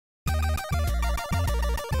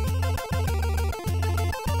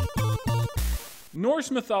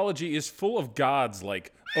Norse mythology is full of gods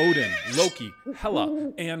like Odin, Loki,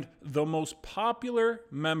 Hela, and the most popular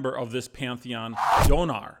member of this pantheon,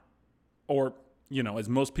 Donar, or, as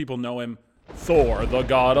most people know him, Thor, the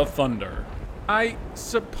god of thunder. I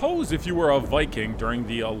suppose if you were a Viking during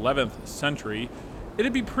the 11th century,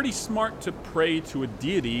 it'd be pretty smart to pray to a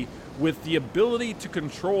deity with the ability to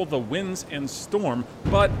control the winds and storm,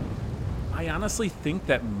 but I honestly think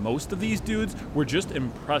that most of these dudes were just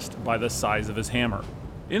impressed by the size of his hammer.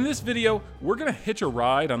 In this video, we're gonna hitch a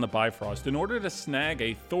ride on the Bifrost in order to snag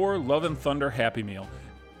a THOR Love and Thunder Happy Meal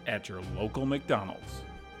at your local McDonald's.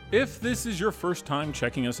 If this is your first time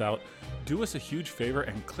checking us out, do us a huge favor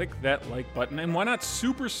and click that like button, and why not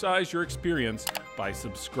supersize your experience by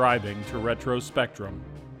subscribing to Retro Spectrum.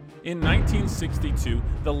 In 1962,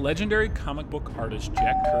 the legendary comic book artist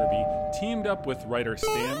Jack Kirby teamed up with writer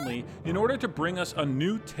Stan Lee in order to bring us a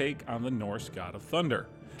new take on the Norse god of thunder.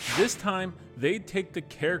 This time, they'd take the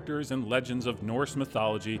characters and legends of Norse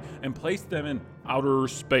mythology and place them in outer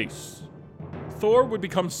space. Thor would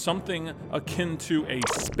become something akin to a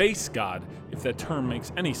space god, if that term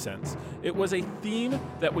makes any sense. It was a theme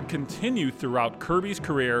that would continue throughout Kirby's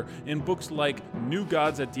career in books like New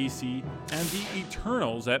Gods at DC and The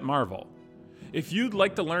Eternals at Marvel. If you'd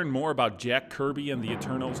like to learn more about Jack Kirby and the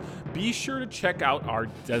Eternals, be sure to check out our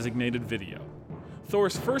designated video.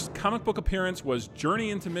 Thor's first comic book appearance was Journey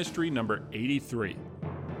into Mystery number 83.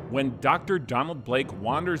 When Dr. Donald Blake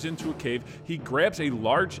wanders into a cave, he grabs a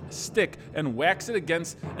large stick and whacks it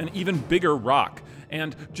against an even bigger rock.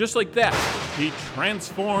 And just like that, he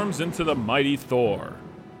transforms into the mighty Thor.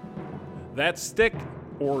 That stick,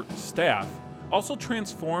 or staff, also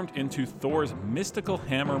transformed into Thor's mystical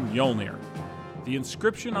hammer Mjolnir. The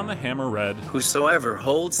inscription on the hammer read, "Whosoever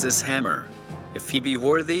holds this hammer, if he be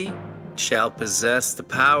worthy, shall possess the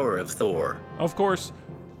power of Thor." Of course,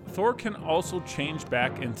 Thor can also change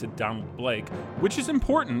back into Donald Blake, which is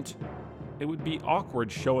important. It would be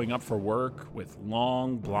awkward showing up for work with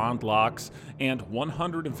long blonde locks and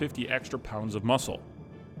 150 extra pounds of muscle.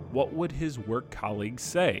 What would his work colleagues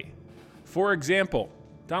say? For example,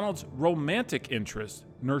 Donald's romantic interest,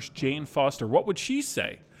 Nurse Jane Foster, what would she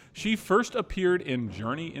say? She first appeared in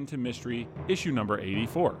Journey into Mystery, issue number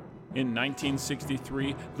 84. In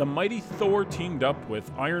 1963, the mighty Thor teamed up with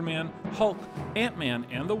Iron Man, Hulk, Ant-Man,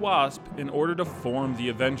 and the Wasp in order to form the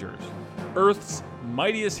Avengers, Earth's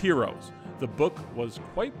mightiest heroes. The book was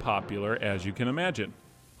quite popular, as you can imagine.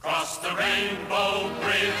 Cross the rainbow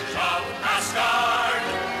bridge of Asgard,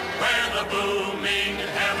 where the booming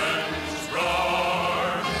heavens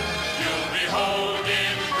roar. You'll behold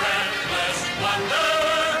in breathless wonder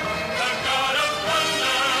the god of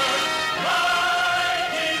thunder,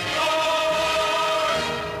 mighty Thor.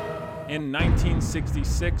 In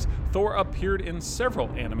 1966, Thor appeared in several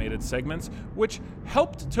animated segments, which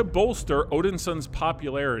helped to bolster Odinson's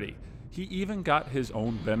popularity. He even got his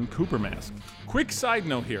own Ben Cooper mask. Quick side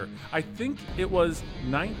note here, I think it was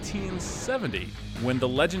 1970 when the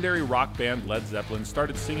legendary rock band Led Zeppelin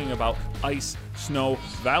started singing about ice, snow,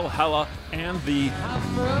 Valhalla, and the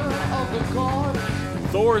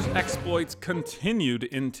Thor's exploits continued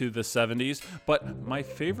into the 70s, but my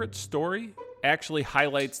favorite story actually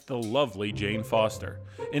highlights the lovely Jane Foster.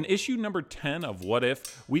 In issue number 10 of What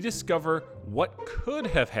If, we discover what could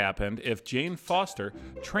have happened if Jane Foster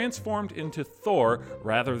transformed into Thor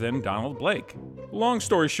rather than Donald Blake. Long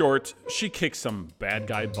story short, she kicks some bad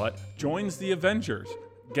guy butt, joins the Avengers,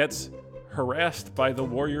 gets harassed by the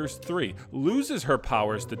Warriors 3, loses her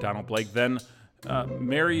powers to Donald Blake, then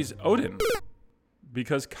marries Odin.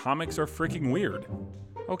 Because comics are freaking weird.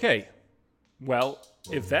 Okay, well,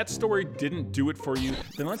 if that story didn't do it for you,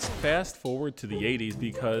 then let's fast forward to the 80s,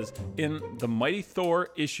 because in The Mighty Thor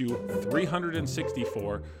issue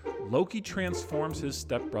 364, Loki transforms his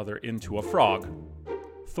stepbrother into a frog.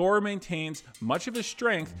 Thor maintains much of his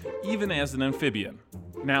strength even as an amphibian.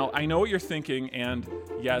 Now, I know what you're thinking, and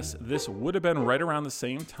yes, this would have been right around the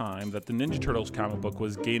same time that the Ninja Turtles comic book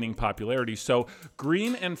was gaining popularity, so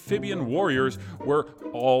green amphibian warriors were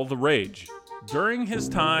all the rage. During his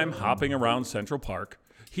time hopping around Central Park,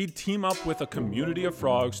 he'd team up with a community of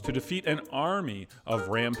frogs to defeat an army of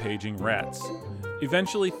rampaging rats.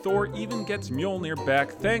 Eventually, Thor even gets Mjolnir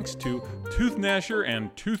back thanks to Tooth Gnasher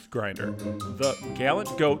and Tooth Grinder, the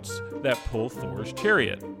gallant goats that pull Thor's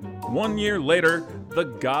chariot. 1 year later, the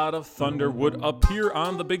God of Thunder would appear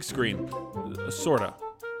on the big screen. Sorta.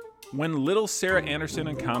 When little Sarah Anderson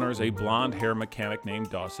encounters a blonde-haired mechanic named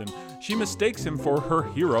Dawson, she mistakes him for her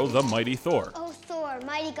hero, the mighty Thor. Oh, Thor,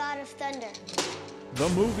 mighty god of thunder. The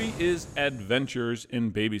movie is Adventures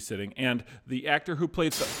in Babysitting, and the actor who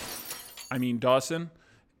plays Dawson,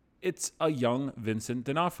 it's a young Vincent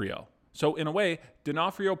D'Onofrio. So in a way,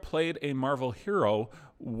 D'Onofrio played a Marvel hero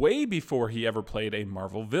way before he ever played a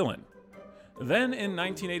Marvel villain. Then in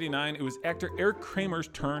 1989, it was actor Eric Kramer's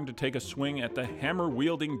turn to take a swing at the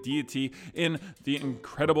hammer-wielding deity in The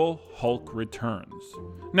Incredible Hulk Returns.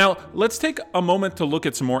 Now, let's take a moment to look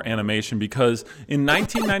at some more animation, because in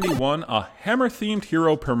 1991, a hammer-themed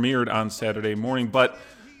hero premiered on Saturday morning, but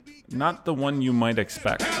not the one you might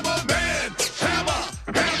expect. Hammerman!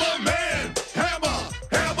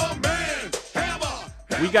 Hammerman!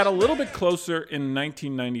 Hammer! We got a little bit closer in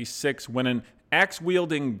 1996 when an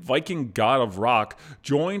axe-wielding Viking god of rock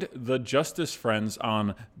joined the Justice Friends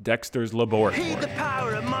on Dexter's Laboratory. Heed the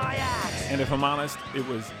power of my axe. And if I'm honest, it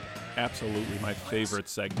was absolutely my favorite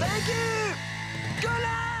segment. Thank you. Good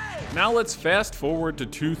night. Now let's fast forward to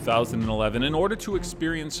 2011 in order to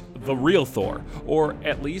experience the real Thor, or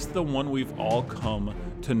at least the one we've all come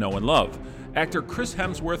to know and love. Actor Chris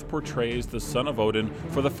Hemsworth portrays the son of Odin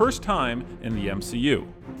for the first time in the MCU.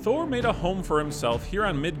 Thor made a home for himself here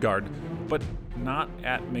on Midgard, but not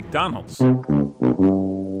at McDonald's.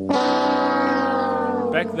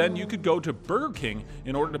 Back then, you could go to Burger King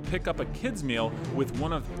in order to pick up a kid's meal with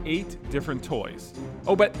one of 8 different toys.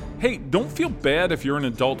 Oh, but hey, don't feel bad if you're an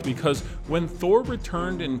adult, because when Thor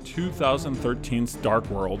returned in 2013's Dark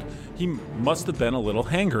World, he must have been a little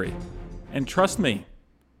hangry. And trust me,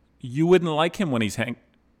 you wouldn't like him when he's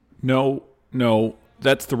No,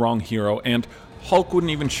 that's the wrong hero, and Hulk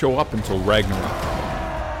wouldn't even show up until Ragnarok.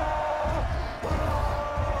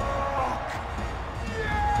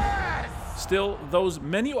 Still, those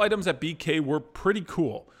menu items at BK were pretty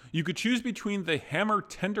cool. You could choose between the Hammer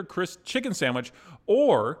Tender Crisp Chicken Sandwich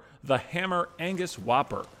or the Hammer Angus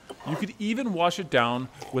Whopper. You could even wash it down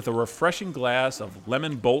with a refreshing glass of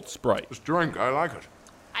Lemon Bolt Sprite. This drink, I like it.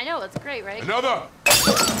 I know, it's great, right? Another!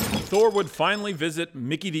 Thor would finally visit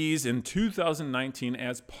Mickey D's in 2019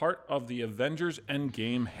 as part of the Avengers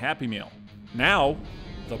Endgame Happy Meal. Now,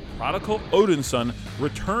 the prodigal Odin son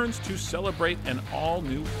returns to celebrate an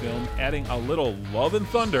all-new film, adding a little love and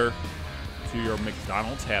thunder to your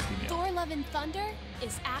McDonald's Happy Meal. THOR Love and Thunder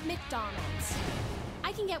is at McDonald's.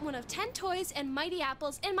 I can get one of 10 toys and Mighty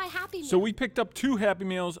Apples in my Happy Meal. So we picked up 2 Happy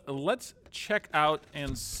Meals. Let's check out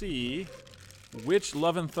and see which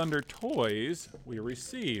Love and Thunder toys we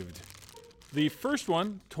received. The first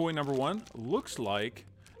one, toy number 1, looks like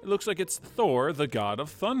it's Thor, the God of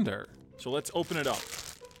Thunder. So let's open it up.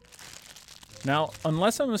 Now,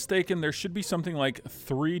 unless I'm mistaken, there should be something like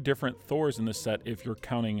 3 different Thors in this set if you're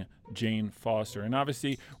counting Jane Foster. And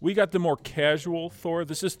obviously, we got the more casual Thor.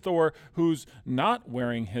 This is Thor who's not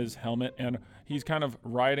wearing his helmet, and he's kind of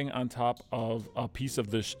riding on top of a piece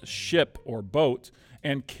of this ship or boat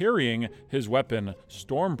and carrying his weapon,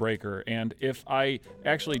 Stormbreaker. And if I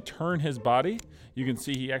actually turn his body, you can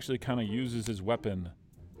see he actually kind of uses his weapon.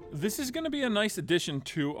 This is going to be a nice addition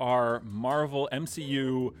to our Marvel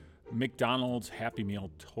MCU McDonald's Happy Meal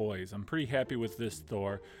toys. I'm pretty happy with this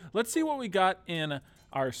Thor. Let's see what we got in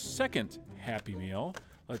our second Happy Meal.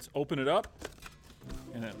 Let's open it up.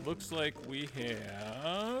 And it looks like we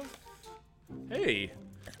have... Hey,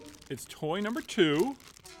 it's toy number 2.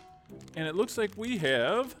 And it looks like we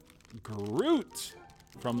have Groot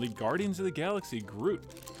from the Guardians of the Galaxy Groot.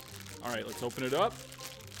 All right, let's open it up.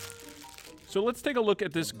 So let's take a look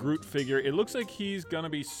at this Groot figure. It looks like he's gonna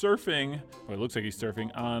be surfing, or it looks like he's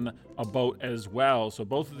surfing on a boat as well. So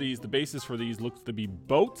both of these, the basis for these looks to be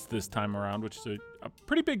boats this time around, which is a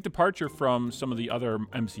pretty big departure from some of the other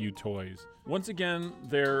MCU toys. Once again,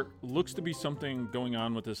 there looks to be something going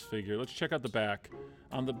on with this figure. Let's check out the back.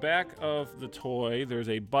 On the back of the toy, there's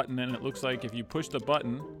a button, and it looks like if you push the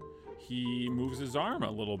button, he moves his arm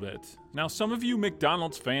a little bit. Now, some of you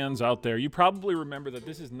McDonald's fans out there, you probably remember that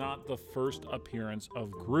this is not the first appearance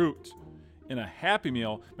of Groot in a Happy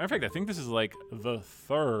Meal. Matter of fact, I think this is like the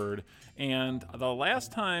 3rd. And the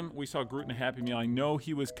last time we saw Groot in a Happy Meal, I know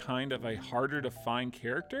he was kind of a harder to find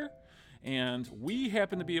character. And we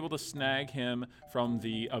happened to be able to snag him from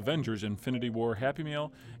the Avengers Infinity War Happy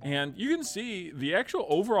Meal. And you can see the actual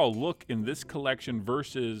overall look in this collection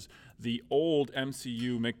versus the old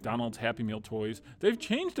MCU McDonald's Happy Meal toys. They've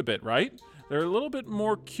changed a bit, right? They're a little bit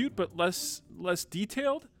more cute, but less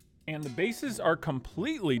detailed. And the bases are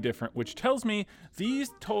completely different, which tells me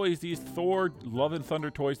these toys, these Thor Love and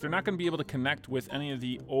Thunder toys, they're not going to be able to connect with any of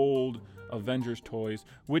the old Avengers toys,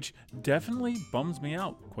 which definitely bums me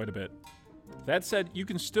out quite a bit. That said, you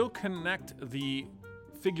can still connect the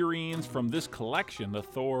figurines from this collection, the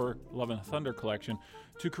THOR Love and Thunder collection,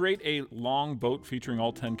 to create a long boat featuring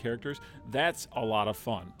all 10 characters. That's a lot of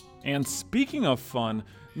fun. And speaking of fun,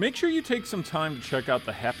 make sure you take some time to check out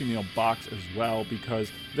the Happy Meal box as well,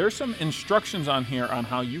 because there's some instructions on here on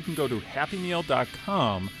how you can go to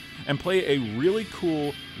happymeal.com and play a really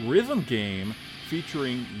cool rhythm game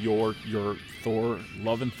featuring your THOR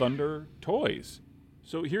Love and Thunder toys.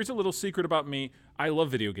 So here's a little secret about me. I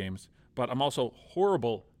love video games, but I'm also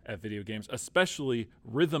horrible at video games, especially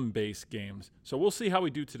rhythm-based games. So we'll see how we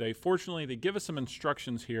do today. Fortunately, they give us some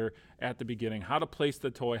instructions here at the beginning, how to place the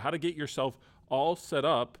toy, how to get yourself all set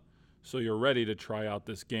up so you're ready to try out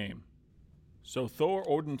this game. So Thor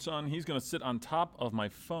Odinson, he's going to sit on top of my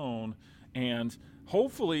phone, and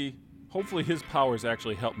hopefully his powers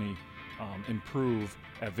actually help me improve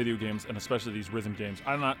at video games, and especially these rhythm games.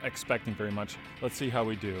 I'm not expecting very much. Let's see how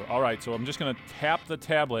we do. All right, so I'm just going to tap the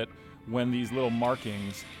tablet when these little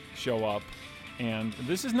markings show up, and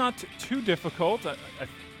this is not too difficult. I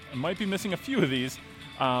might be missing a few of these,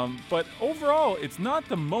 but overall, it's not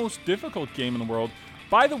the most difficult game in the world.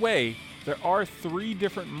 By the way, there are 3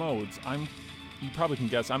 different modes. You probably can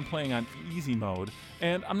guess I'm playing on easy mode,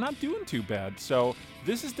 and I'm not doing too bad. So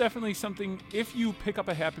this is definitely something, if you pick up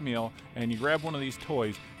a Happy Meal and you grab one of these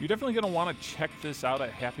toys, you're definitely going to want to check this out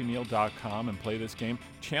at happymeal.com and play this game.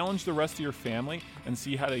 Challenge the rest of your family and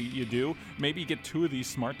see how you do. Maybe get 2 of these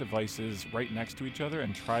smart devices right next to each other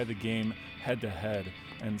and try the game head to head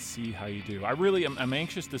and see how you do. I really am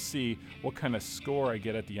anxious to see what kind of score I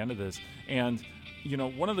get at the end of this. And you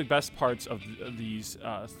know, one of the best parts of these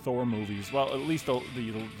Thor movies, well, at least the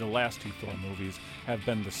last 2 Thor movies, have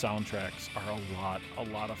been the soundtracks are a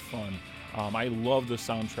lot of fun. I love the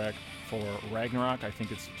soundtrack for Ragnarok. I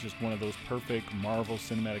think it's just one of those perfect Marvel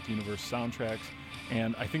Cinematic Universe soundtracks.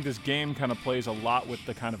 And I think this game kind of plays a lot with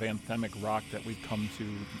the kind of anthemic rock that we've come to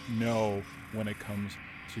know when it comes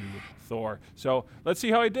to Thor. So let's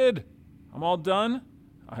see how I did. I'm all done.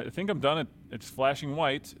 I think I'm done. It's flashing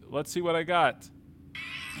white. Let's see what I got.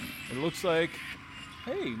 It looks like,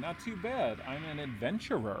 hey, not too bad. I'm an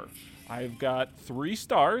adventurer. I've got 3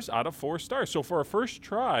 stars out of 4 stars. So for a first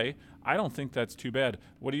try, I don't think that's too bad.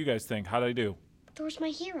 What do you guys think? How did I do? Thor's my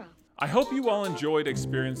hero. I hope you all enjoyed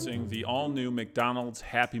experiencing the all-new McDonald's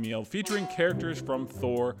Happy Meal featuring characters from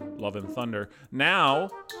THOR Love and Thunder. Now,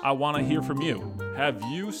 I want to hear from you. Have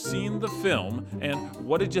you seen the film, and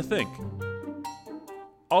what did you think?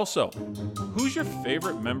 Also, who's your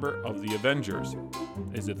favorite member of the Avengers?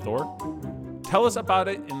 Is it Thor? Tell us about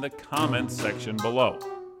it in the comments section below.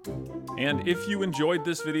 And if you enjoyed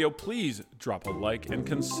this video, please drop a like and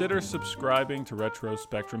consider subscribing to Retro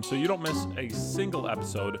Spectrum so you don't miss a single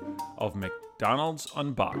episode of McDonald's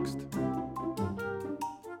Unboxed.